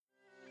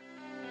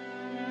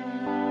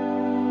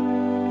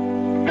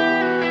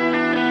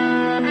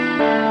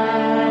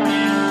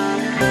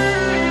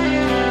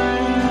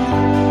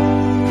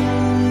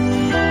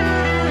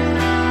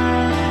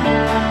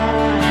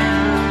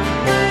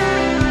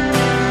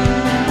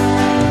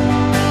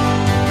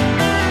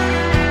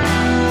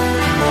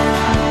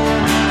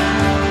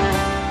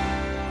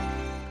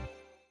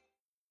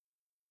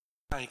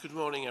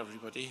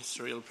everybody. It's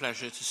a real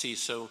pleasure to see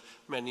so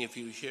many of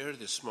you here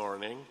this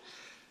morning.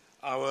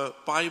 Our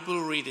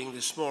Bible reading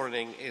this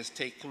morning is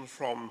taken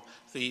from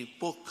the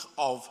book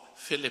of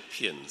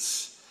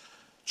Philippians,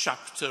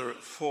 chapter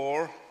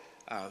 4,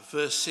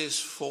 verses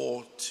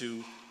 4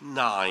 to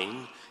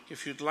 9.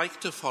 If you'd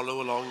like to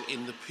follow along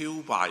in the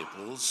Pew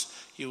Bibles,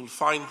 you'll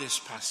find this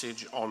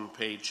passage on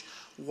page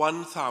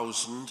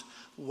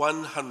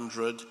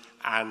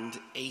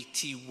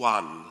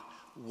 1181.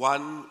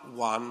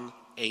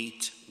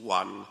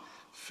 1181,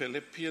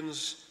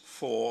 Philippians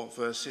 4,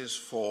 verses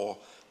 4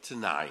 to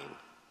 9.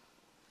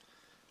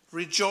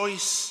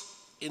 Rejoice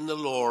in the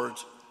Lord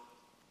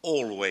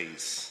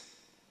always.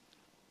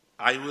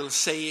 I will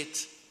say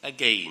it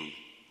again.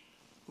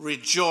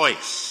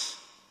 Rejoice.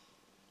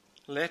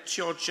 Let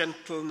your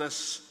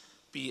gentleness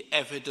be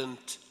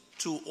evident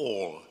to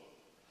all.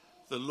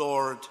 The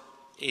Lord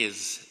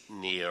is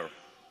near.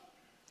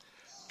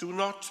 Do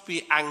not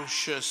be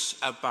anxious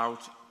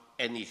about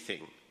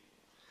anything,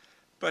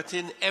 but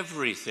in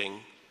everything,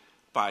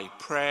 by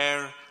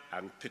prayer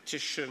and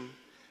petition,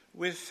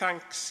 with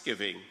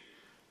thanksgiving,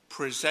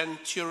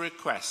 present your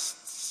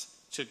requests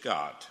to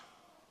God.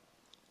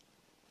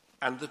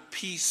 And the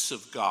peace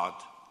of God,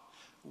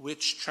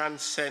 which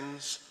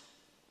transcends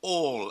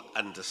all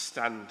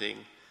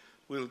understanding,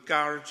 will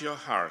guard your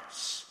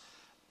hearts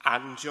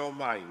and your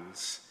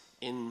minds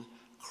in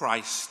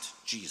Christ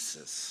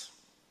Jesus.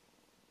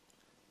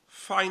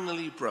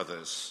 Finally,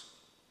 brothers,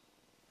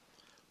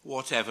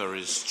 whatever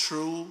is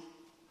true,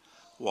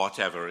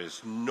 whatever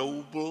is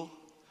noble,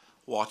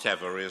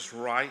 whatever is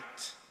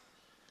right,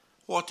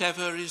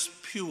 whatever is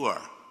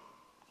pure,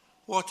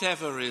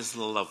 whatever is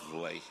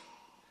lovely,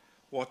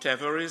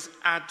 whatever is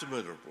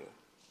admirable,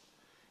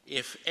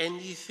 if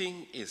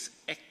anything is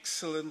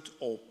excellent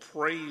or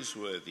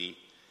praiseworthy,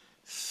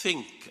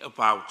 think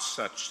about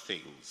such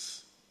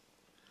things.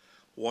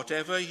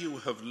 Whatever you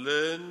have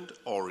learned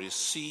or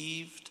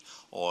received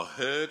or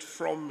heard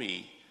from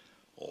me,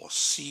 or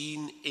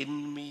seen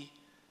in me,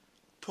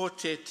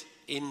 put it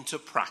into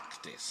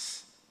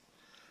practice,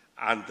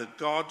 and the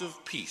God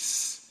of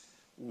peace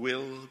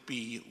will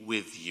be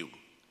with you.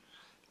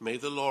 May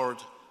the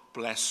Lord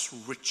bless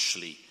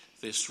richly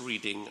this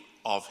reading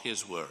of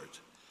his word.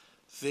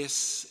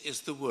 This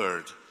is the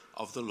word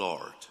of the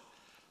Lord.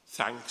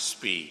 Thanks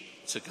be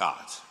to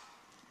God.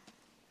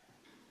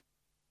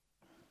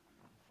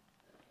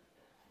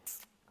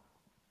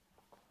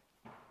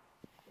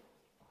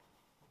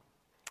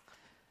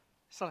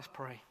 So let's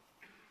pray.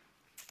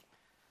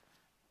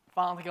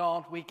 Father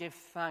God, we give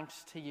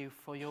thanks to you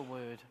for your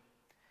word.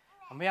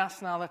 And we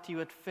ask now that you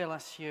would fill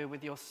us here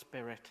with your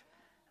spirit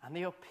and that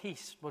your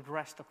peace would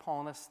rest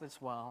upon us as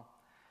well.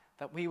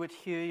 That we would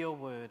hear your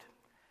word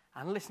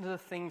and listen to the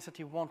things that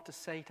you want to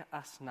say to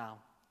us now.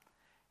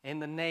 In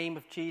the name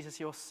of Jesus,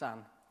 your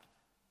Son.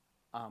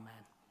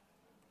 Amen.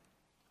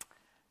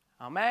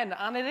 Amen.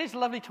 And it is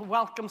lovely to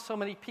welcome so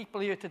many people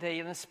here today,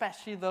 and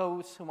especially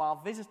those who are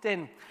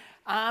visiting.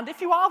 And if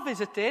you are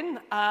visiting,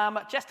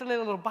 just a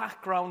little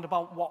background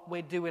about what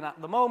we're doing at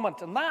the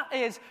moment. And that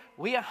is,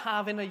 we are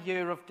having a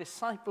year of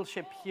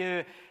discipleship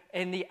here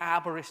in the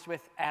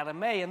Aberystwyth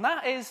LMA. And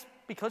that is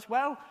because,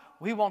 well,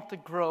 we want to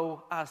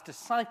grow as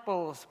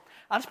disciples.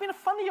 And it's been a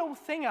funny old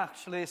thing,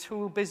 actually, this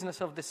whole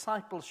business of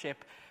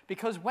discipleship.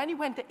 Because when you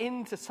went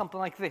into something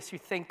like this, you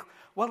think,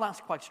 well,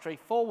 that's quite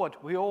straightforward.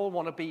 We all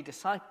want to be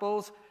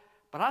disciples.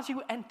 But as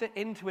you enter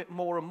into it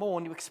more and more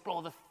and you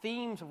explore the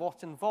themes of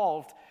what's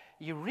involved,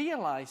 you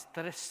realize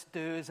that it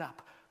stirs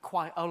up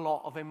quite a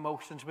lot of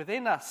emotions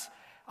within us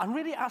and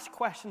really asks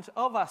questions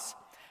of us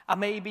and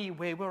maybe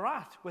where we're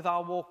at with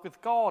our walk with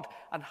God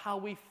and how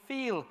we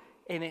feel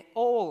in it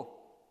all.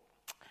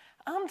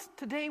 And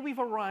today we've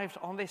arrived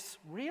on this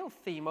real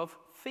theme of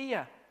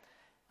fear,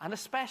 and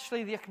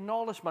especially the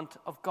acknowledgement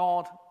of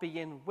God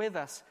being with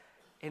us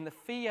in the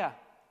fear.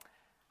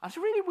 And it's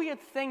a really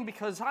weird thing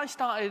because I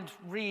started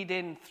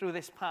reading through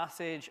this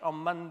passage on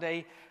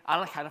Monday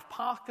and I kind of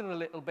parked it a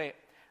little bit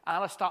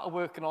and I started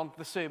working on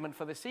the sermon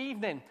for this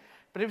evening.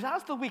 But it was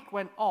as the week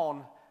went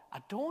on,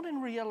 a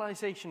dawning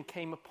realization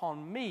came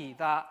upon me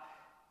that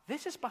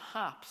this is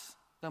perhaps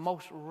the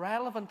most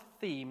relevant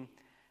theme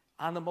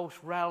and the most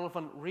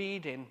relevant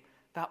reading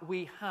that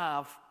we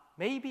have,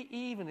 maybe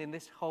even in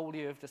this whole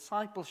year of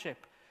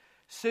discipleship.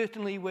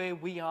 Certainly where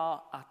we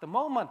are at the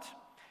moment,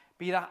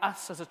 be that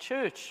us as a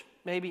church,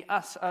 maybe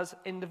us as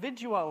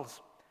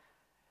individuals,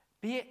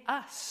 be it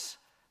us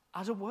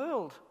as a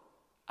world,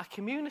 a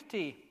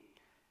community.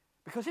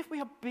 Because if we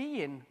are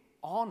being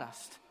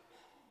honest,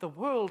 the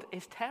world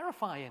is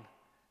terrifying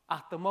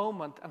at the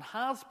moment and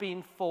has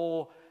been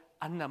for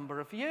a number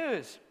of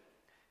years.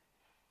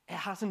 It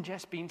hasn't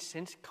just been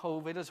since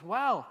COVID as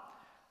well.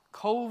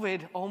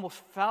 COVID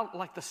almost felt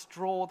like the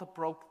straw that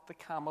broke the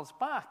camel's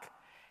back.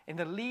 In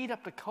the lead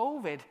up to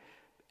COVID,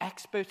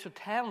 experts were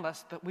telling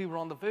us that we were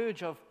on the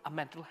verge of a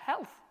mental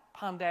health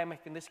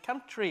pandemic in this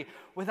country,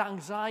 with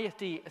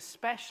anxiety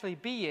especially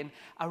being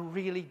a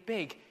really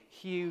big,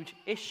 huge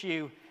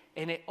issue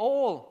in it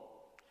all.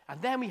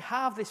 And then we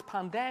have this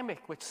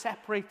pandemic which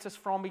separates us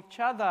from each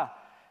other,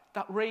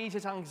 that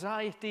raises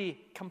anxiety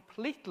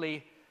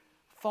completely,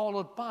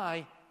 followed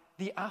by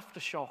the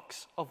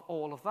aftershocks of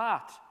all of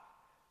that.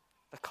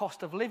 The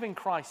cost of living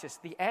crisis,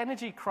 the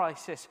energy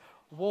crisis,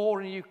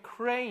 war in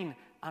Ukraine,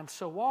 and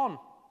so on.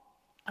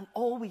 And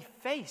all we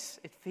face,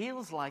 it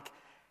feels like,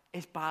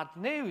 is bad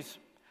news.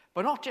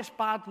 But not just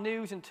bad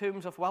news in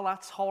terms of, well,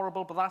 that's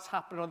horrible, but that's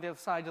happening on the other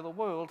side of the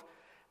world.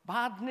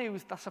 Bad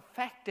news that's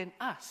affecting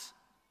us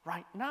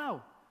right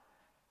now.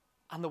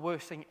 And the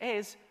worst thing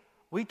is,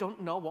 we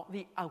don't know what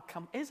the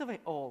outcome is of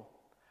it all.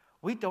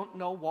 We don't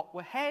know what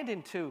we're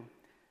heading to.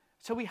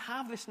 So we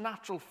have this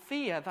natural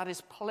fear that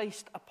is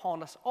placed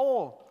upon us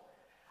all.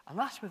 And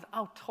that's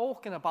without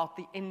talking about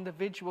the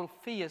individual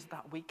fears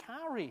that we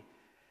carry.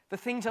 The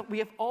things that we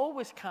have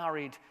always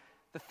carried.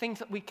 The things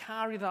that we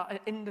carry that are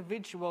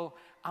individual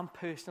and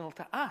personal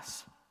to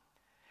us.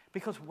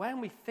 Because when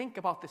we think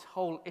about this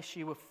whole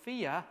issue of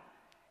fear,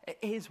 it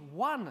is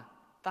one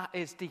that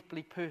is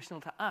deeply personal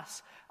to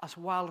us, as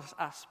well as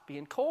us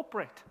being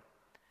corporate.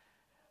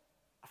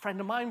 A friend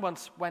of mine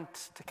once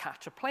went to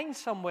catch a plane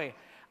somewhere,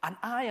 and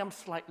I am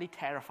slightly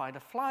terrified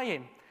of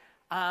flying.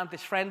 And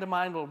this friend of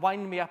mine will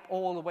wind me up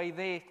all the way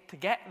there to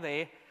get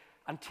there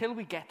until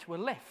we get to a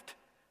lift,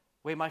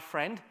 where my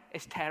friend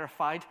is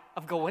terrified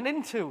of going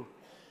into.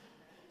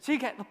 So you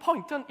get the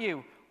point, don't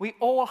you? We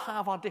all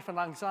have our different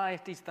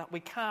anxieties that we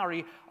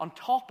carry on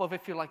top of,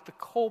 if you like, the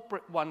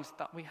corporate ones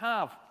that we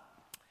have.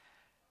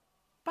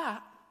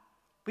 But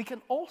we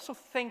can also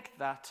think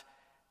that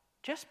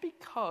just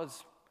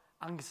because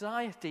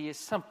anxiety is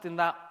something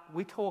that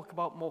we talk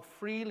about more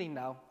freely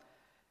now,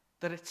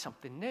 that it's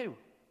something new.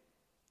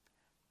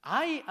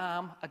 I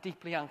am a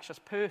deeply anxious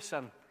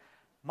person.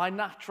 My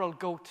natural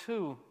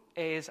go-to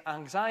is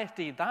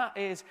anxiety. That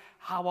is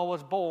how I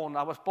was born.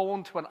 I was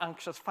born to an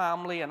anxious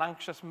family, an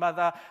anxious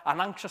mother,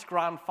 an anxious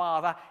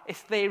grandfather.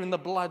 It's there in the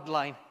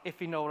bloodline, if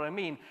you know what I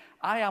mean.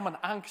 I am an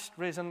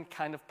angst-ridden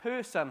kind of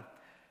person.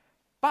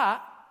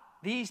 But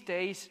these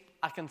days,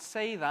 I can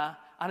say that,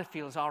 and it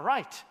feels all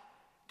right.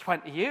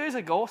 20 years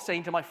ago,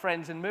 saying to my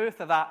friends in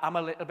Merthyr that I'm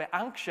a little bit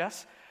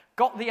anxious,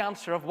 got the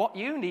answer of what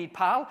you need,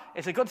 pal,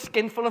 is a good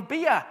skinful of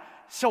beer.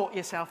 Sort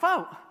yourself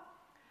out.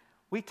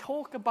 We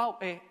talk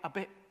about it a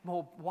bit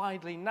more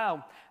widely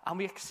now, and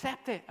we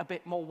accept it a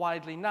bit more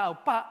widely now,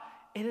 but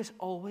it has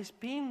always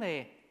been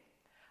there.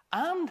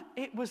 And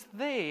it was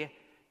there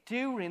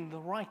during the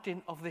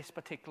writing of this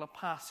particular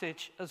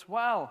passage as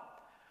well.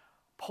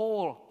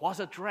 Paul was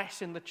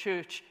addressing the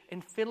church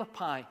in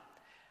Philippi.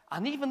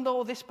 And even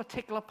though this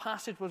particular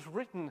passage was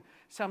written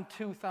some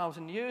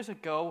 2,000 years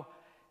ago,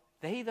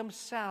 they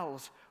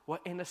themselves were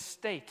in a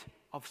state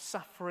of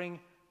suffering,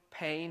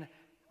 pain,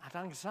 and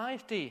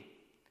anxiety.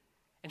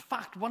 In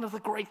fact, one of the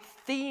great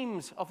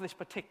themes of this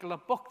particular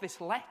book,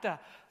 this letter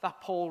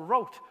that Paul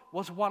wrote,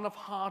 was one of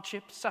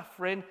hardship,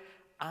 suffering,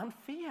 and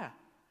fear.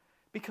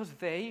 Because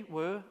they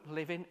were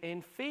living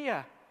in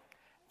fear.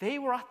 They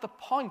were at the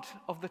point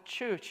of the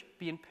church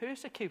being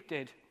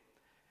persecuted.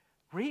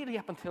 Really,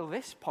 up until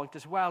this point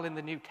as well, in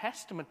the New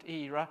Testament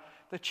era,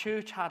 the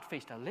church had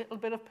faced a little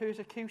bit of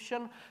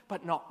persecution,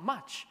 but not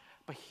much.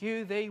 But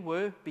here they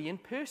were being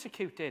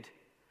persecuted.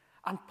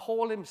 And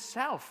Paul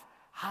himself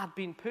had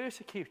been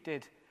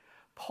persecuted.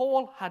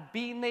 Paul had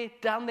been there,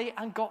 done there,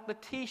 and got the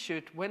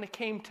t-shirt when it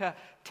came to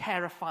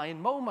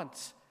terrifying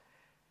moments.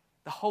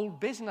 The whole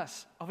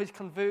business of his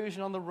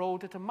conversion on the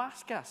road to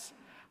Damascus.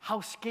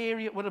 How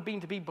scary it would have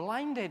been to be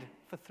blinded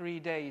for 3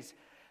 days.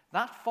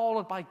 That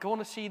followed by going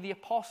to see the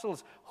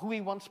apostles who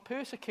he once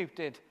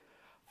persecuted.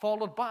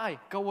 Followed by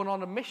going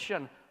on a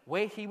mission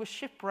where he was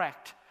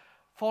shipwrecked.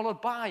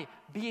 Followed by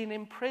being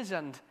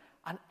imprisoned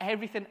and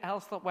everything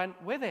else that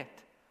went with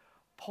it.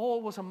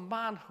 Paul was a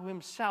man who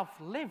himself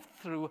lived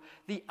through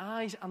the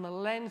eyes and the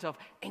lens of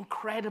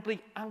incredibly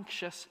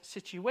anxious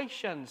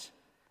situations.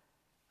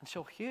 And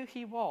so here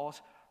he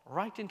was,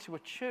 right into a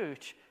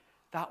church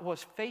that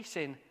was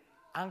facing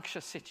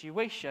anxious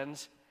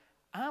situations,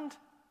 and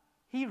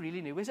he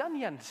really knew his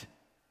onions.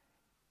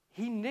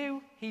 He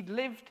knew, he'd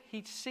lived,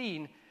 he'd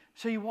seen,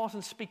 so he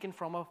wasn't speaking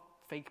from a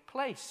fake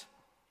place.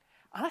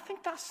 And I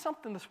think that's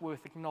something that's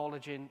worth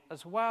acknowledging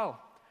as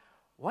well.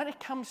 When it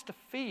comes to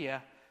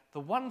fear, the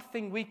one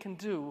thing we can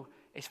do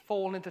is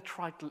fall into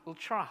trite little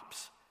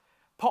traps.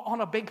 Put on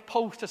a big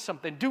post or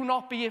something, do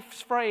not be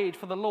afraid,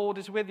 for the Lord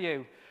is with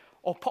you.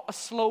 Or put a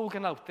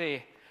slogan out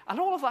there. And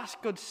all of that's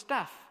good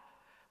stuff.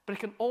 But it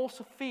can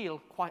also feel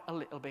quite a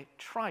little bit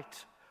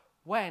trite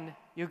when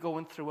you're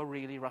going through a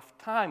really rough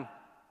time.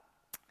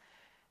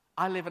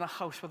 I live in a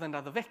house with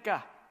another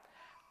vicar.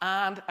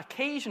 And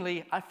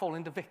occasionally I fall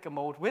into vicar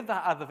mode with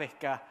that other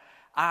vicar.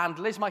 And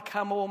Liz might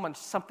come home and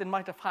something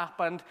might have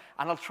happened.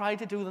 And I'll try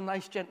to do the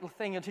nice, gentle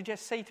thing. And she'll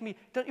just say to me,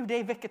 "Don't you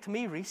dare vicar to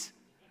me, Reese."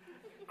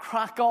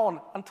 Crack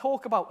on and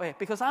talk about it.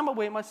 Because I'm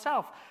aware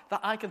myself that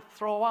I can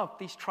throw out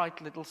these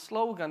trite little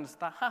slogans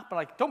that happen.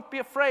 Like, don't be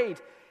afraid.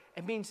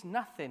 It means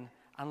nothing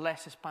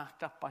unless it's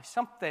backed up by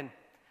something.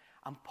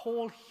 And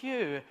Paul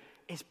here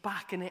is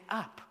backing it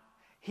up.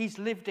 He's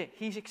lived it,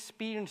 he's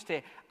experienced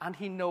it, and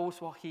he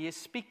knows what he is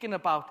speaking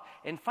about.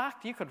 In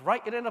fact, you could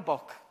write it in a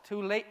book.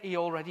 Too late, he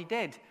already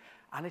did.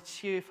 And it's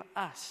here for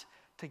us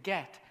to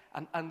get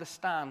and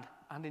understand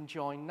and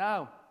enjoy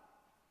now.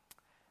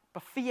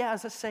 But fear,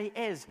 as I say,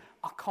 is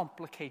a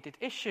complicated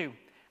issue.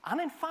 And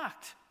in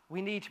fact,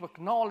 we need to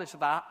acknowledge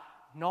that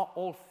not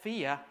all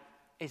fear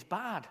is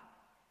bad.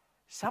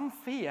 Some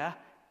fear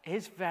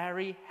is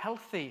very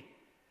healthy.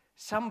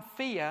 Some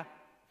fear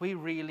we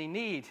really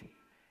need.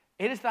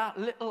 It is that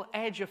little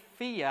edge of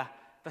fear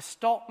that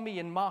stopped me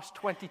in March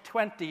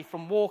 2020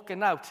 from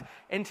walking out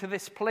into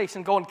this place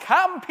and going,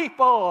 "Come,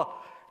 people,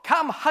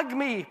 come hug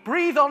me,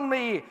 breathe on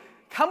me,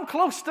 come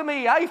close to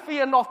me, I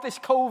fear not this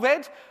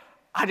COVID."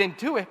 I didn't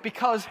do it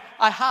because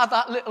I had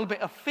that little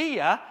bit of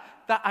fear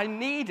that I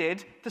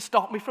needed to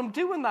stop me from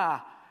doing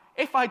that.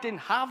 If I didn't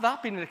have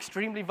that, being an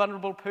extremely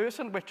vulnerable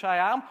person, which I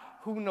am,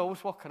 who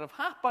knows what could have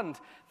happened?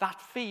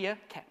 That fear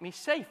kept me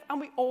safe. And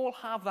we all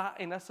have that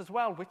in us as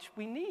well, which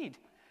we need.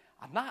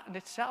 And that in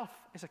itself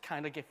is a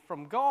kind of gift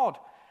from God.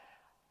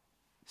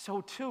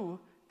 So too,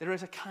 there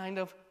is a kind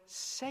of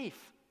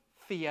safe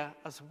fear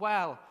as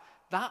well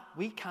that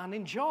we can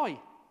enjoy.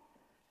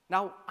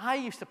 Now, I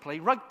used to play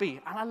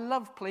rugby, and I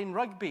love playing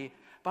rugby.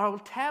 But I will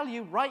tell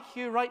you right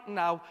here, right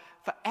now,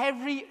 for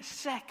every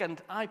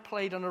second I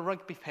played on a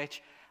rugby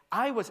pitch,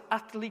 I was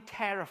utterly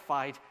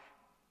terrified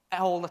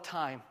all the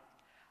time.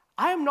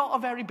 I am not a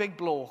very big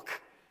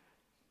bloke.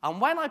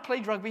 And when I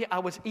played rugby, I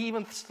was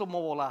even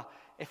smaller.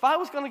 If I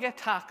was going to get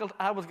tackled,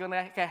 I was going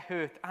to get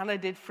hurt, and I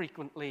did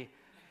frequently.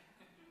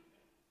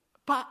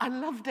 But I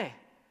loved it.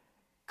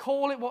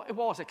 Call it what it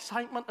was,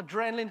 excitement,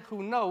 adrenaline,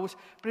 who knows,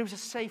 but it was a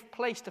safe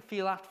place to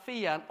feel that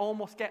fear and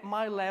almost get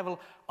my level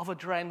of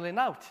adrenaline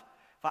out.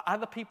 For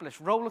other people,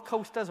 it's roller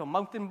coasters or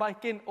mountain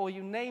biking or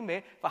you name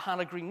it. For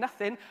Hannah Green,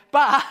 nothing.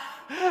 But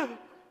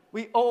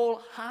we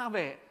all have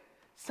it.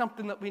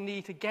 Something that we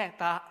need to get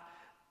that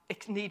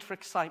need for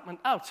excitement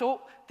out.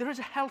 So there is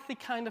a healthy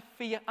kind of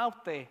fear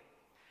out there.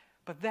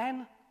 But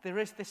then there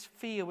is this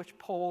fear which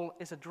Paul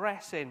is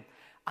addressing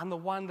and the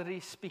one that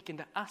he's speaking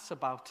to us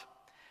about.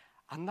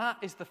 And that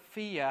is the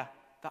fear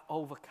that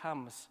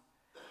overcomes.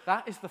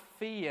 That is the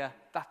fear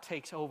that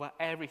takes over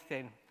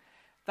everything.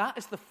 That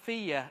is the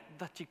fear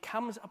that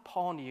comes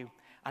upon you.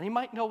 And you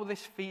might know what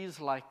this feels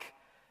like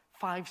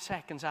 5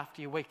 seconds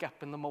after you wake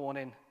up in the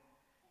morning.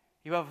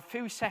 You have a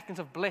few seconds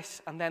of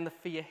bliss and then the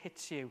fear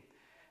hits you.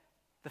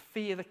 The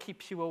fear that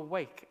keeps you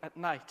awake at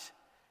night.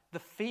 The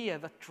fear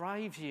that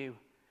drives you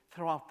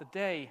throughout the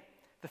day.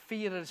 The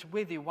fear that is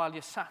with you while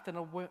you're sat in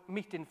a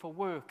meeting for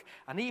work.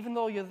 And even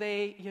though you're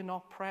there, you're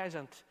not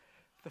present.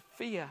 The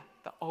fear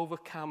that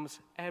overcomes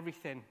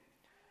everything.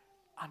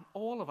 And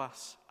all of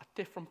us, at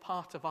different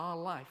parts of our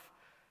life,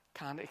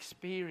 can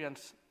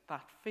experience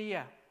that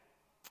fear.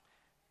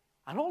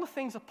 And all the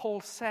things that Paul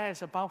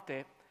says about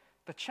it,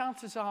 the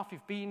chances are if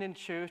you've been in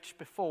church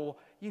before,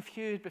 you've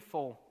heard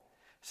before.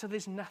 So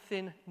there's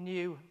nothing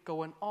new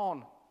going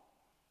on.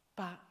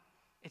 But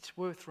it's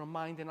worth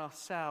reminding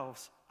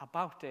ourselves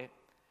about it.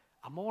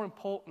 And more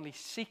importantly,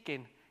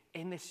 seeking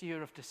in this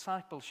year of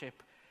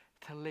discipleship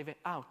to live it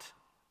out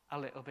a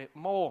little bit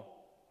more.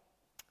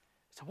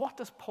 So what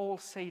does Paul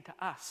say to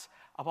us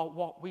about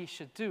what we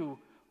should do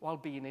while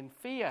being in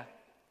fear?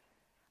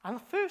 And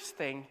the first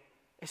thing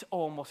is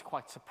almost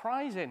quite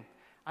surprising.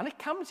 And it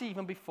comes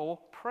even before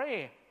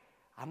prayer.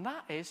 And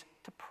that is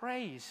to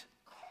praise.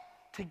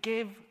 To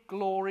give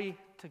glory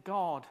to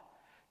God.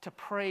 To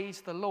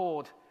praise the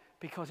Lord.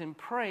 Because in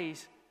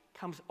praise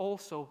comes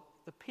also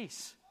the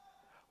peace.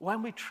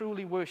 When we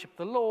truly worship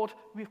the Lord,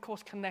 we of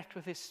course connect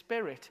with his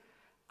Spirit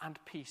and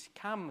peace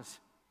comes.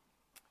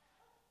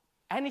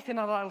 Anything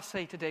that I'll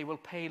say today will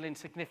pale in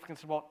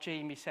significance to what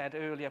Jamie said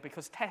earlier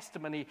because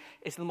testimony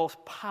is the most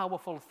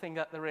powerful thing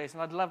that there is.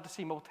 And I'd love to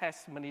see more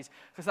testimonies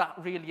because that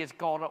really is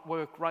God at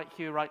work right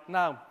here, right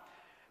now.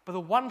 But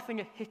the one thing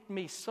that hit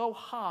me so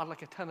hard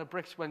like a ton of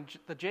bricks when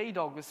the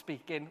J-Dog was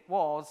speaking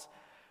was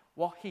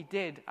what he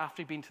did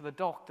after he'd been to the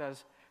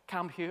doctors,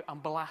 come here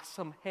and blast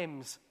some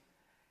hymns.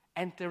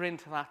 Enter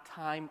into that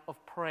time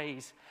of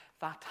praise,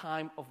 that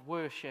time of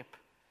worship,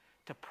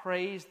 to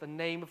praise the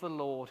name of the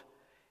Lord.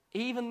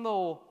 Even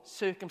though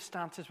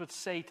circumstances would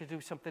say to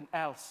do something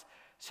else,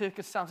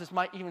 circumstances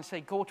might even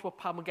say, go to a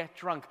pub and get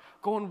drunk,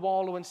 go and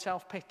wallow in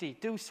self-pity,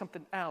 do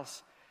something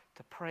else,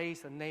 to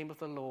praise the name of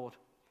the Lord.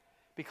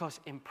 Because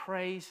in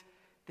praise,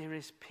 there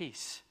is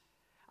peace.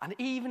 And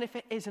even if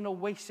it is an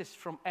oasis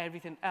from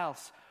everything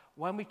else,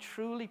 when we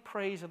truly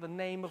praise the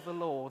name of the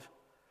Lord,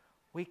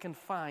 we can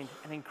find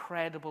an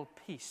incredible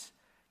peace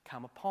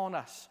come upon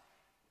us.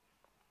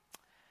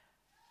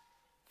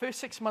 First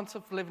 6 months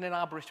of living in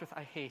Aberystwyth,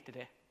 I hated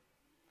it.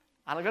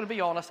 And I'm going to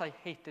be honest, I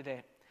hated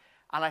it.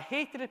 And I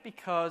hated it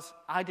because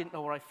I didn't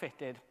know where I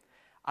fitted.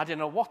 I didn't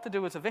know what to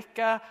do as a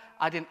vicar.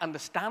 I didn't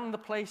understand the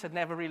place. I'd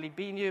never really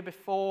been here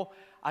before.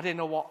 I didn't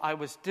know what I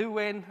was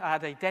doing. I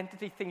had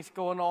identity things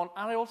going on.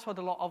 And I also had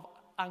a lot of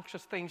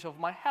anxious things of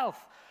my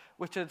health,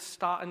 which had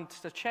started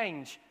to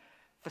change.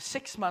 For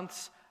 6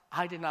 months,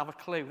 I didn't have a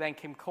clue. Then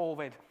came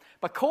COVID.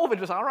 But COVID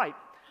was all right.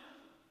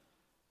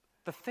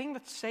 the thing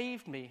that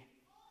saved me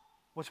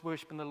was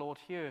worshiping the Lord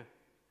here.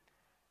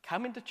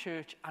 Coming to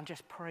church and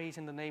just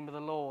praising the name of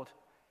the Lord.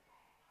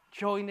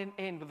 Joining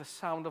in with the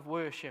sound of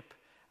worship.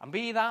 And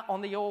be that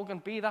on the organ,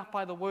 be that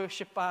by the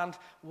worship band,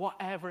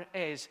 whatever it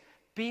is.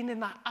 Being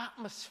in that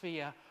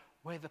atmosphere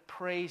where the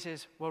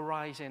praises were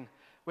rising.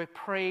 Where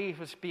praise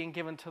was being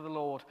given to the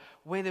Lord.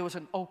 Where there was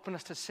an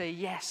openness to say,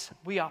 yes,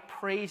 we are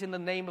praising the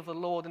name of the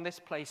Lord in this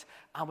place.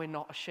 And we're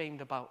not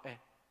ashamed about it.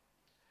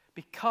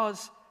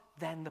 Because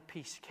then the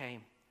peace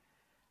came.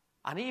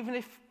 And even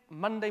if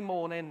Monday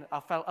morning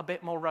I felt a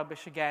bit more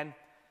rubbish again,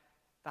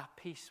 that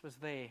peace was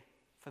there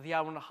for the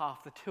hour and a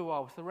half, the 2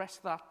 hours, the rest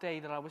of that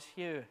day that I was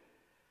here.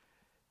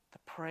 The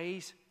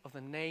praise of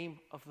the name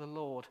of the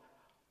Lord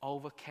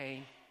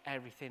overcame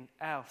everything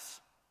else.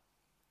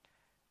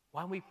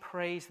 When we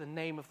praise the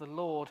name of the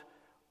Lord,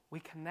 we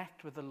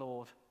connect with the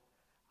Lord.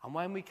 And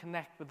when we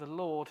connect with the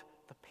Lord,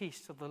 the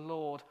peace of the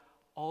Lord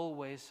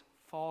always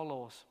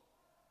follows.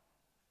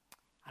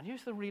 And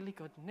here's the really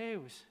good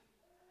news.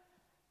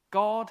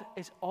 God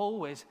is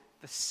always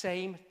the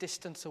same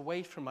distance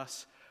away from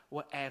us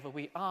wherever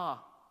we are.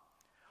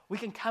 We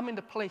can come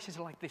into places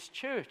like this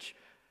church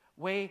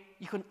where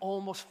you can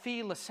almost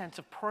feel the sense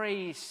of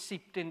praise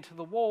seeped into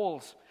the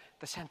walls,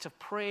 the sense of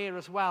prayer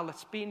as well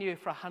that's been here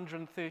for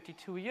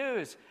 132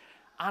 years.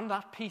 And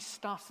that peace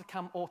starts to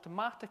come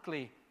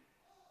automatically.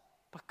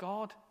 But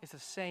God is the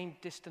same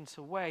distance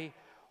away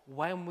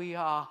when we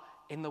are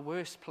in the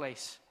worst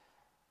place,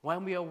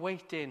 when we are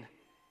waiting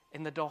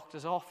in the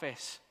doctor's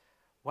office,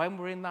 when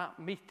we're in that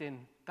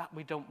meeting that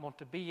we don't want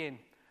to be in,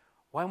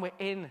 when we're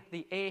in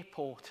the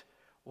airport,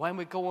 when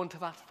we're going to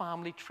that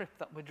family trip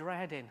that we're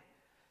dreading.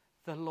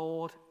 The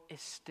Lord is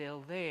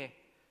still there.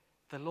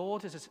 The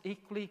Lord is as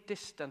equally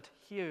distant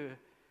here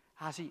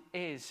as he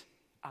is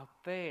out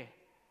there.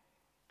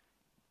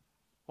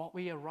 What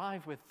we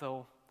arrive with,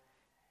 though,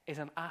 is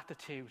an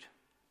attitude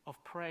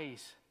of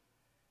praise.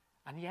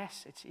 And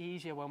yes, it's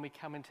easier when we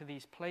come into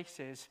these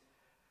places,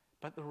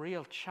 but the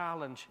real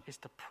challenge is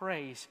to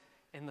praise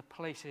in the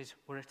places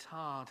where it's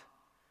hard.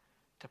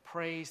 To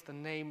praise the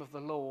name of the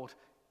Lord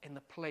in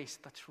the place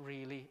that's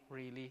really,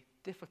 really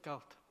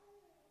difficult.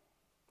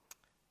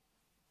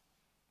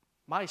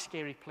 My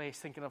scary place,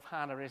 thinking of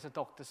Hannah, is a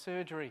doctor's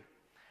surgery.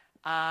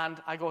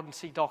 And I go and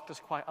see doctors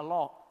quite a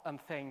lot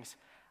and things.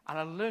 And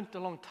I learned a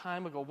long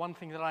time ago, one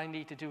thing that I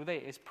need to do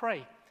there is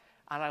pray.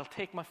 And I'll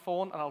take my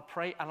phone and I'll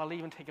pray, and I'll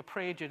even take a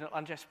prayer journal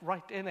and just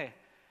write in it,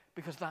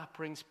 because that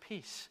brings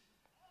peace.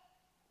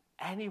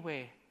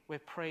 Anywhere where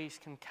praise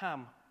can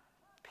come,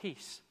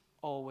 peace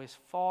always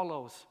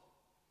follows.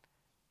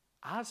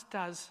 As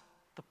does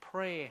the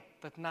prayer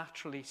that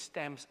naturally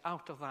stems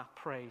out of that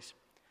praise.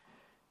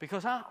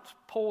 Because as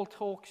Paul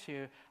talks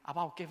here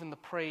about giving the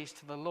praise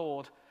to the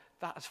Lord,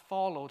 that is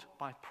followed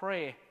by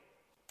prayer.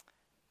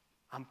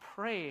 And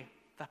prayer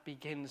that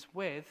begins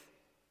with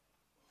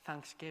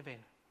thanksgiving.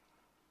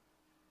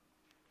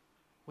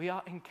 We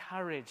are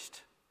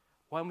encouraged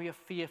when we are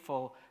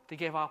fearful to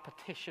give our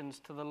petitions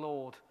to the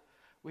Lord.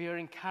 We are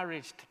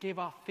encouraged to give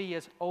our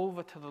fears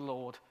over to the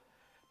Lord.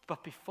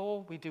 But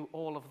before we do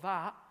all of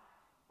that,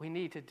 we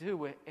need to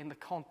do it in the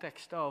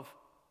context of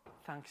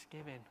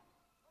thanksgiving.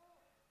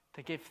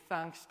 To give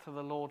thanks to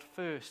the Lord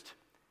first.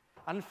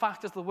 And in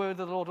fact, as the word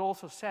of the Lord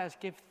also says,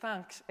 give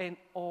thanks in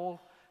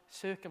all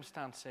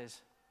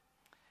circumstances.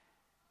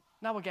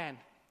 Now again,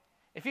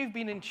 if you've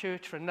been in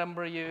church for a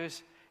number of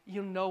years,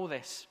 you know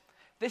this.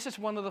 This is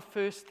one of the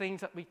first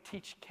things that we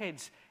teach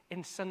kids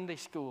in Sunday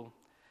school.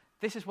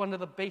 This is one of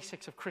the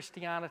basics of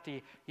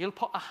Christianity. You'll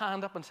put a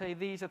hand up and say,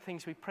 these are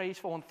things we praise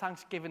for, and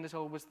thanksgiving is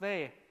always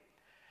there.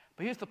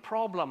 But here's the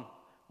problem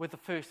with the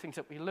first things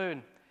that we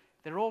learn.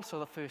 They're also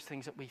the first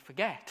things that we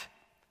forget.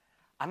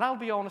 And I'll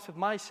be honest with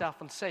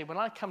myself and say, when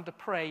I come to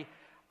pray,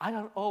 I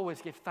don't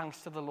always give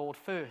thanks to the Lord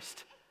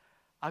first.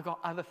 I've got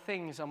other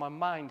things on my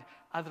mind,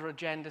 other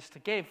agendas to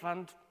give.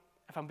 And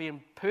if I'm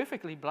being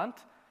perfectly blunt,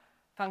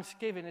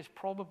 thanksgiving is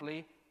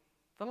probably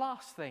the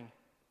last thing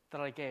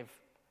that I give.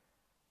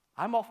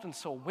 I'm often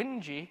so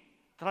whingy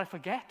that I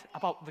forget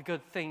about the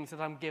good things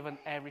that I'm given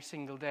every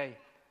single day.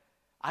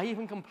 I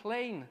even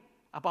complain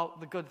about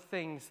the good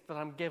things that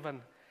I'm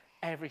given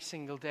every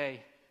single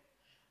day.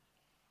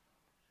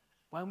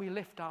 When we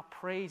lift our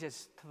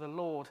praises to the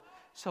Lord,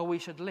 so we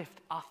should lift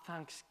our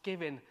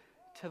thanksgiving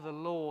to the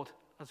Lord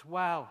as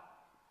well.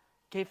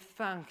 Give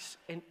thanks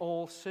in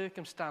all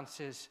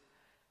circumstances,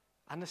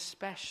 and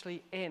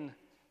especially in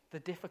the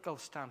difficult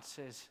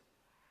stances.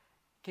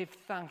 Give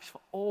thanks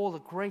for all the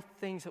great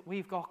things that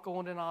we've got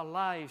going in our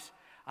lives.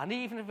 And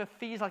even if it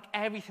feels like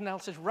everything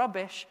else is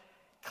rubbish,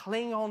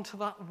 cling on to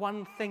that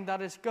one thing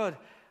that is good.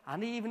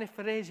 And even if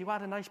it is, you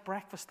had a nice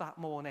breakfast that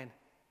morning,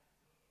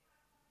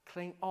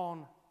 cling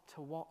on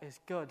to what is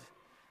good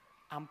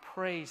and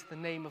praise the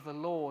name of the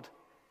Lord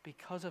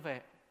because of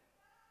it.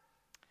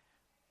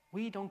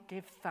 We don't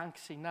give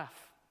thanks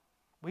enough.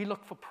 We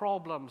look for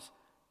problems,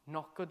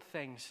 not good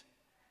things.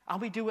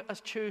 And we do it as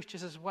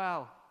churches as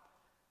well.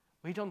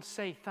 We don't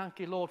say, thank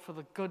you, Lord, for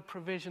the good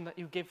provision that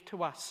you give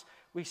to us.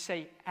 We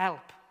say,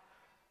 help.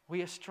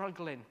 We are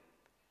struggling.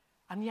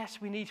 And yes,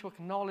 we need to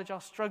acknowledge our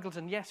struggles,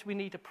 and yes, we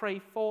need to pray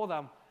for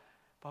them.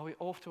 But we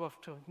also have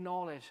to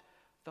acknowledge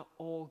that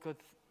all good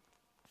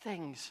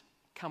things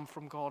come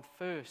from God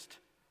first.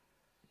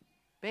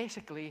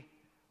 Basically,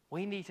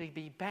 we need to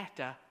be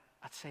better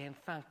at saying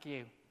thank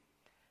you.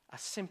 A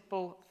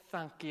simple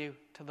thank you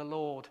to the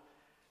Lord.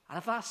 And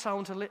if that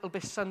sounds a little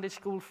bit Sunday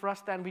school for us,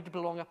 then we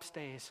belong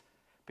upstairs.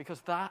 Because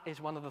that is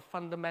one of the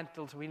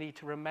fundamentals we need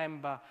to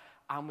remember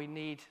and we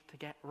need to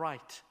get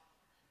right.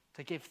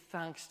 To give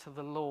thanks to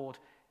the Lord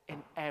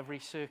in every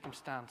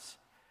circumstance.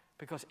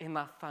 Because in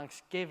that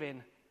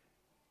thanksgiving,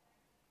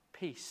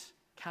 peace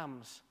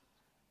comes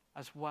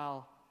as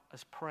well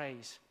as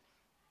praise.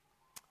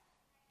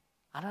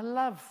 And I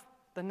love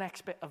the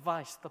next bit of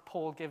advice that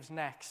Paul gives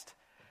next.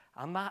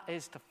 And that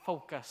is to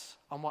focus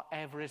on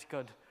whatever is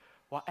good.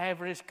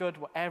 Whatever is good,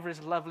 whatever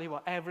is lovely,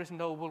 whatever is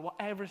noble,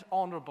 whatever is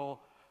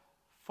honorable,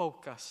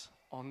 focus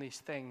on these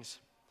things.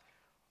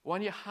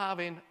 When you're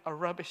having a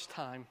rubbish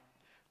time,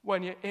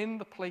 when you're in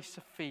the place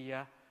of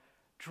fear,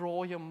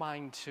 draw your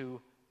mind to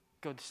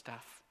good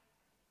stuff.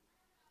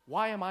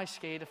 Why am I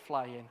scared of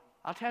flying?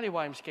 I'll tell you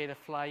why I'm scared of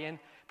flying.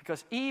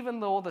 Because even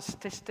though the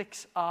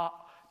statistics are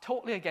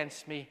totally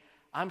against me,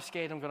 I'm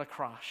scared I'm going to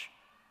crash.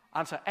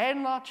 And so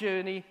end that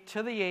journey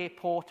to the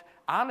airport,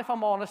 and if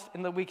I'm honest,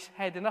 in the weeks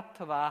heading up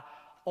to that,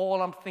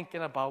 all I'm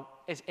thinking about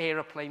is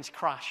aeroplanes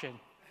crashing.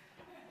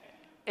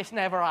 It's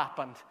never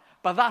happened.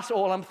 But that's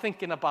all I'm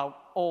thinking about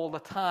all the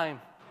time.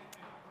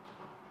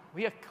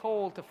 We are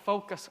called to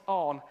focus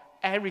on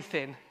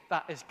everything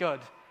that is good,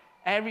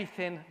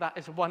 everything that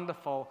is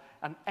wonderful,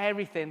 and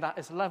everything that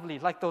is lovely,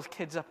 like those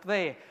kids up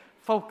there.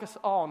 Focus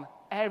on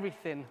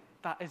everything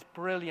that is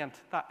brilliant,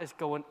 that is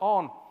going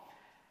on.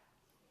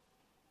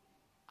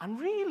 And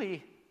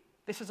really,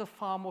 this is a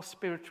far more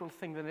spiritual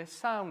thing than it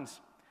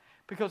sounds.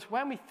 Because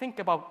when we think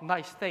about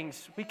nice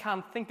things, we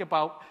can't think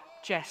about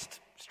just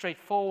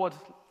straightforward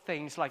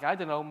things like, I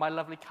don't know, my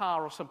lovely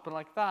car or something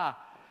like that.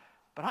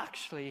 But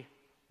actually,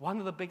 one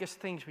of the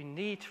biggest things we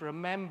need to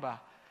remember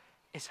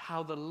is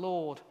how the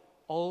Lord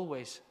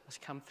always has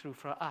come through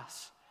for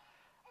us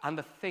and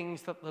the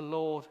things that the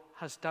Lord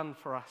has done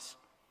for us.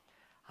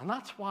 And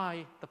that's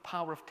why the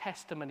power of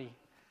testimony,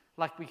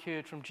 like we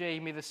heard from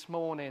Jamie this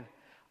morning,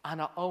 and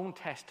our own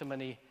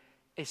testimony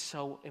is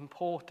so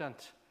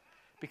important.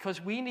 Because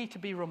we need to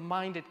be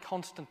reminded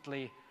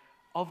constantly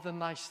of the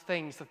nice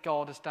things that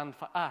God has done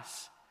for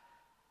us.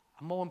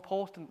 And more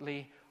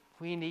importantly,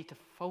 we need to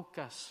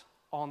focus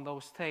on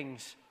those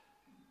things.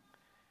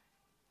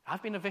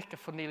 I've been a vicar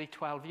for nearly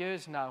 12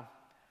 years now,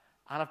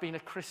 and I've been a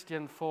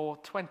Christian for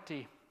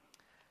 20.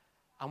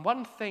 And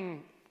one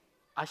thing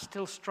I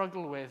still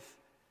struggle with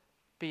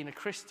being a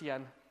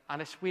Christian,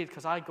 and it's weird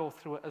because I go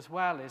through it as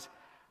well, is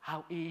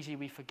how easy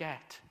we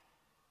forget.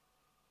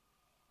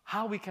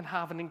 How we can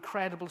have an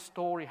incredible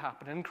story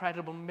happen, an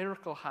incredible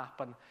miracle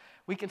happen.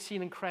 We can see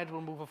an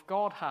incredible move of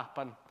God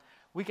happen.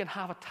 We can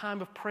have a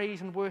time of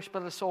praise and worship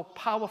that is so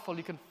powerful,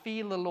 you can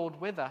feel the Lord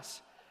with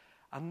us,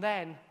 and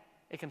then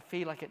it can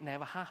feel like it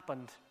never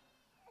happened.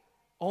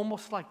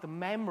 Almost like the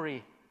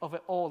memory of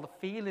it all, the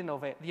feeling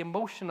of it, the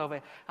emotion of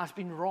it has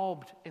been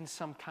robbed in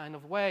some kind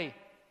of way.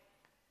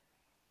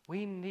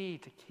 We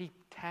need to keep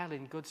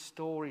telling good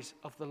stories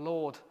of the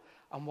Lord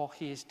and what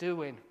He is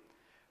doing.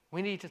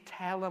 We need to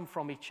tell them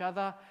from each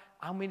other,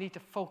 and we need to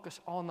focus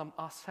on them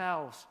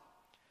ourselves.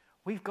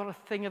 We've got a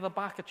thing at the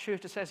back of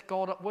church that says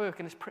God at work,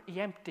 and it's pretty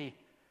empty.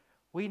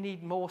 We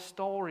need more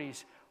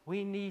stories.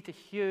 We need to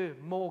hear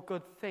more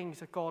good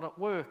things of God at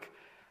work,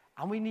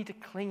 and we need to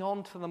cling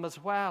on to them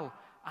as well.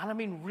 And I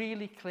mean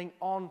really cling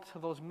on to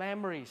those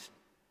memories.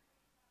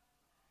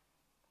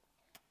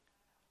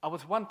 I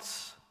was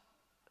once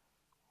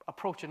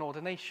approaching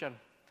ordination,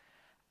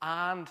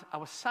 and I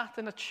was sat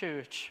in a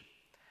church,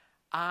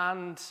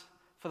 and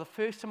for the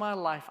first time in my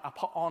life, I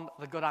put on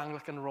the good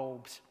Anglican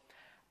robes.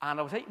 And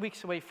I was 8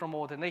 weeks away from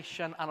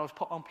ordination, and I was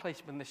put on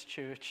placement in this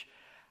church.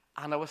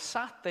 And I was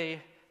sat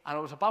there, and I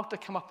was about to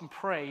come up and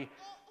pray,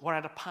 where I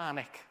had a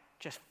panic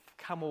just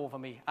come over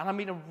me. And I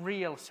mean a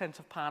real sense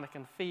of panic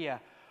and fear.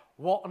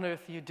 What on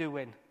earth are you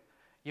doing?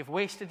 You've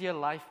wasted your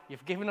life.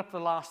 You've given up the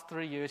last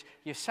 3 years.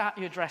 You've sat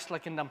here dressed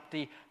like a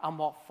numpty, and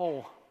what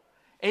for?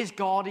 Is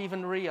God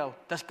even real?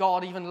 Does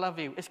God even love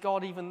you? Is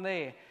God even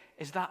there?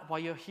 Is that why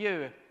you're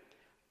here?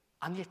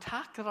 And the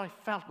attack that I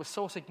felt was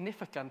so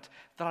significant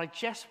that I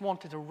just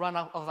wanted to run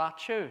out of that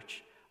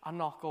church and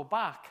not go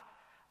back.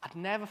 I'd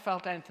never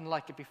felt anything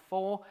like it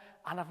before,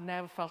 and I've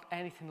never felt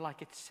anything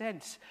like it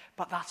since.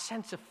 But that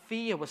sense of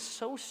fear was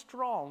so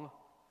strong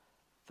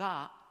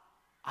that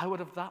I would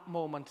have that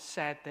moment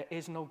said, there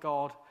is no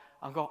God,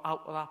 and got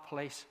out of that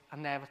place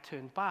and never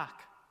turned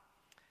back.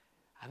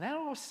 And then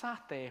I was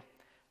sat there,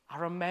 I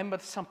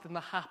remembered something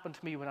that happened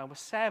to me when I was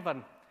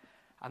 7.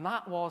 And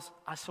that was,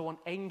 I saw an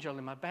angel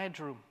in my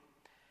bedroom.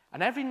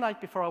 And every night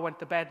before I went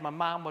to bed, my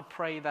mom would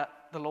pray that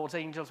the Lord's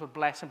angels would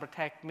bless and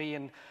protect me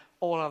and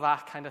all of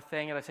that kind of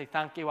thing. And I'd say,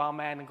 thank you,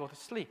 amen, and go to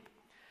sleep.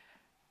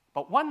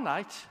 But one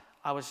night,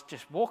 I was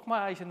just walking my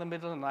eyes in the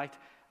middle of the night,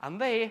 and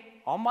there,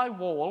 on my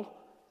wall,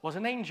 was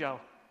an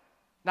angel.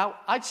 Now,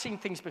 I'd seen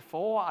things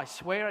before. I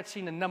swear I'd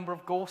seen a number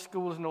of ghost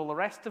schools and all the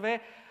rest of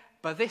it.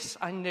 But this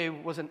I knew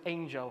was an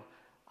angel.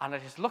 And I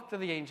just looked at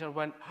the angel and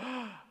went,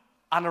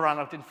 and I ran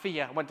out in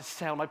fear. I went to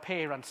tell my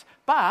parents.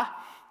 But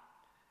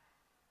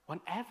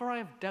whenever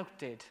I've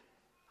doubted,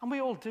 and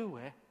we all do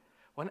it,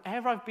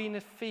 whenever I've been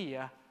in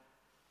fear,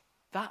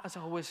 that has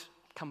always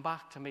come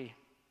back to me.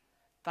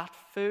 That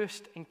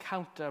first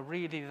encounter,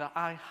 really, that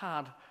I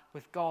had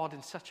with God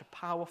in such a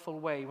powerful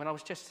way when I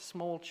was just a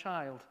small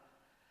child,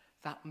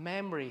 that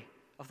memory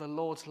of the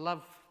Lord's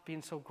love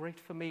being so great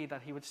for me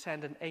that he would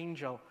send an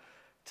angel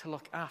to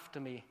look after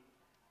me,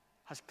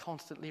 has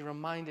constantly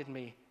reminded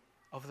me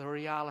of the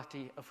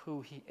reality of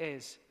who he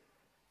is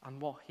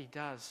and what he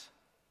does.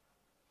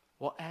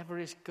 Whatever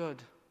is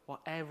good,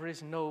 whatever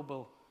is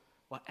noble,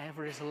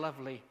 whatever is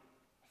lovely,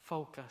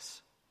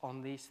 focus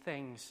on these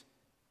things.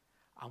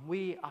 And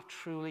we are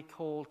truly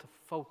called to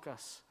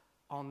focus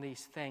on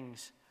these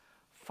things.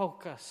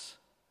 Focus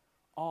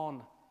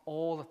on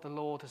all that the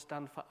Lord has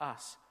done for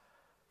us.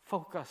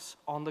 Focus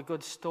on the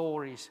good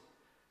stories.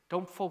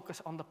 Don't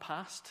focus on the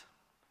past.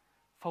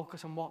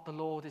 Focus on what the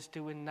Lord is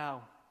doing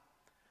now.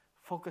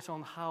 Focus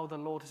on how the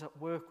Lord is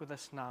at work with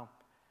us now.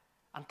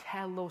 And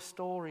tell those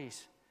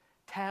stories.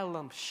 Tell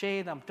them,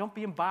 share them. Don't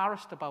be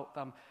embarrassed about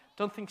them.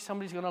 Don't think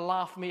somebody's going to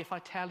laugh at me if I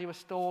tell you a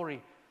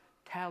story.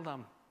 Tell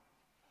them.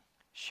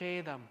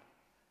 Share them.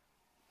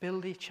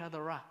 Build each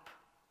other up.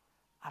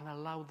 And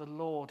allow the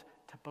Lord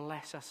to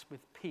bless us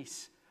with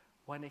peace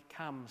when it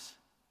comes.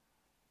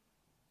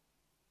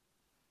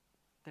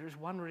 There is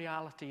one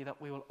reality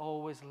that we will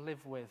always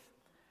live with,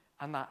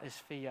 and that is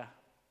fear.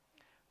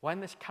 When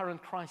this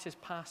current crisis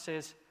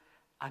passes,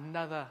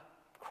 another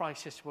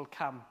crisis will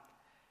come.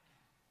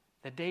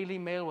 The Daily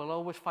Mail will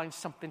always find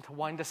something to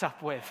wind us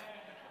up with.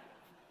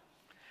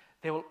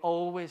 There will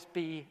always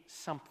be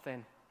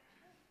something.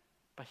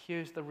 But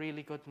here's the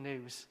really good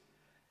news.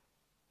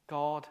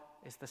 God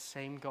is the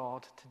same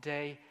God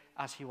today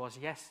as he was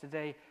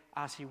yesterday,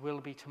 as he will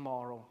be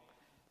tomorrow.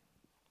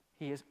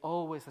 He is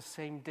always the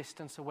same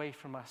distance away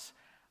from us,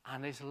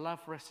 and his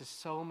love for us is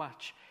so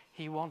much.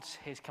 He wants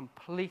his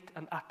complete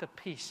and utter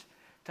peace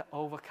to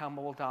overcome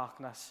all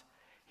darkness.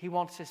 He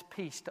wants his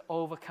peace to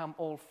overcome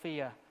all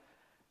fear,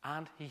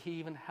 and he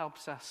even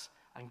helps us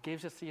and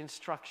gives us the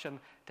instruction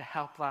to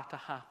help that to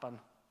happen.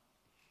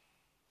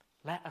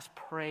 Let us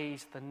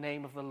praise the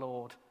name of the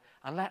Lord,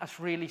 and let us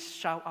really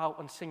shout out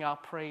and sing our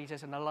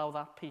praises and allow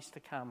that peace to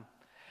come.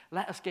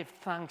 Let us give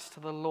thanks to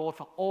the Lord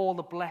for all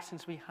the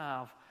blessings we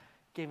have,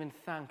 giving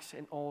thanks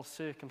in all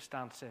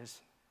circumstances.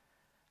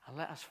 And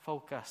let us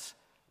focus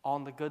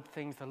on the good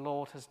things the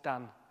Lord has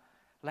done.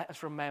 Let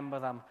us remember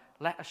them,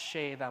 let us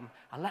share them,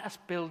 and let us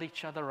build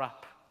each other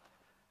up.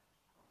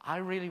 I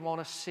really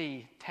want to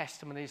see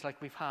testimonies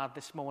like we've had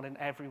this morning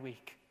every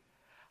week.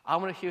 I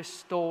want to hear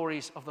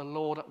stories of the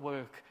Lord at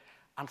work.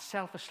 And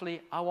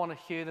selfishly, I want to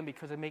hear them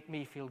because they make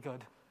me feel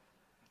good.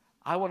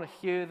 I want to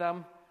hear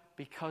them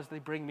because they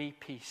bring me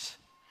peace.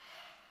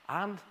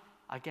 And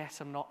I guess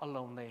I'm not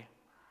alone there.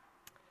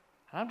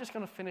 And I'm just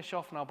going to finish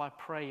off now by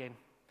praying.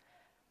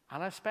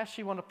 And I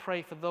especially want to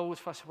pray for those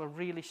of us who are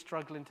really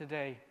struggling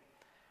today.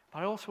 But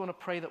I also want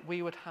to pray that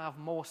we would have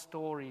more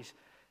stories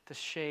to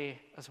share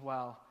as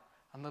well.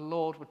 And the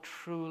Lord would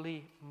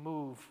truly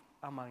move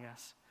among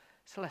us.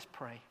 So let's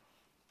pray.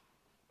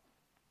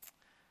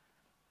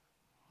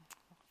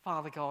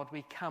 Father God,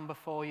 we come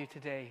before you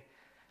today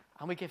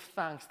and we give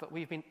thanks that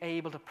we've been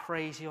able to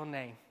praise your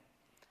name.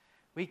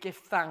 We give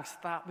thanks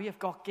that we have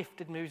got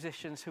gifted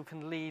musicians who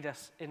can lead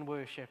us in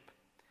worship.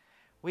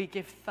 We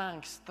give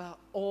thanks that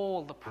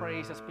all the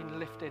praise has been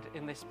lifted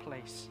in this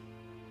place.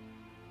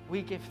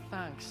 We give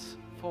thanks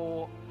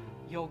for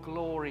your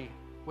glory,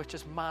 which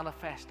is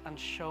manifest and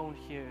shown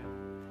here.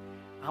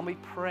 And we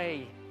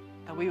pray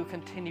that we will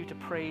continue to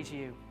praise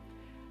you.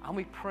 And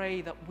we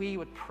pray that we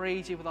would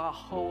praise you with our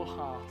whole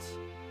hearts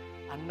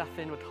and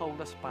nothing would hold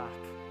us back.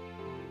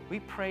 We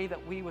pray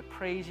that we would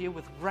praise you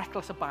with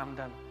reckless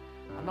abandon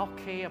and not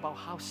care about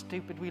how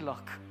stupid we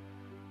look.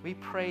 We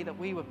pray that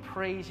we would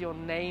praise your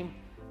name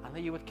and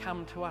that you would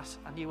come to us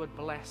and you would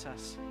bless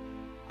us.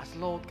 As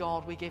Lord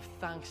God, we give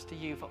thanks to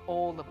you for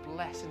all the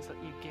blessings that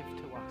you give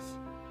to us.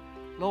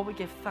 Lord, we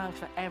give thanks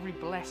for every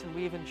blessing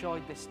we've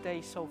enjoyed this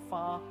day so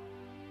far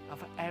and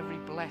for every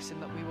blessing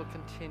that we will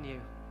continue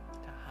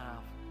to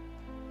have.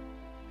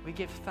 We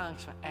give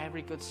thanks for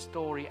every good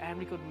story,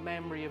 every good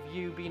memory of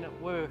you being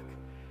at work,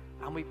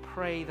 and we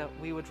pray that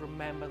we would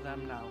remember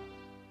them now.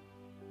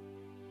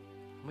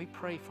 And we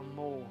pray for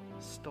more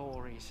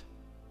stories.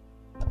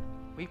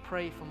 We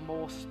pray for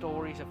more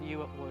stories of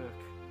you at work.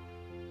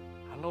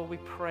 And Lord, we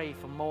pray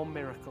for more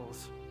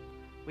miracles.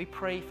 We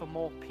pray for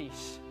more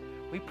peace.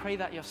 We pray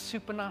that your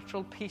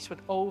supernatural peace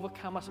would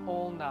overcome us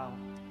all now.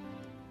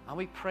 And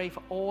we pray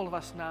for all of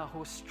us now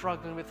who are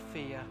struggling with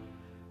fear.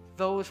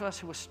 Those of us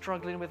who are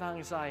struggling with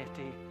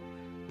anxiety.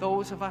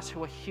 Those of us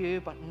who are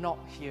here but not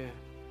here.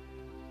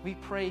 We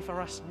pray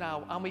for us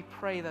now, and we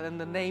pray that in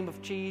the name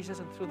of Jesus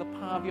and through the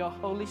power of your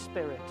Holy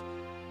Spirit,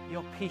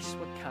 your peace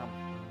would come.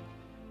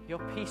 Your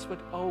peace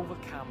would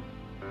overcome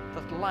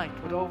that light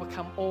would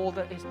overcome all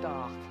that is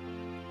dark,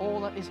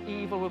 all that is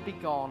evil would be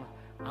gone,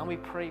 and we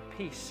pray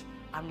peace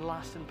and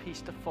lasting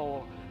peace to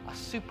fall, a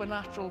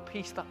supernatural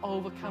peace that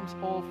overcomes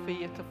all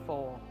fear to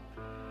fall.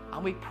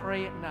 And we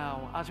pray it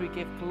now as we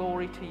give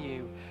glory to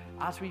you,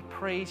 as we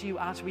praise you,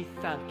 as we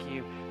thank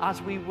you,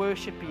 as we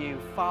worship you.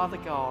 Father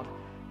God,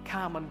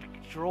 come and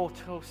draw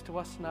close to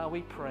us now,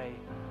 we pray.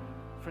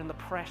 For in the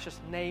precious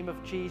name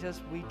of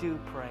Jesus we do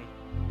pray.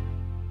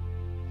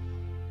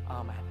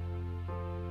 Amen.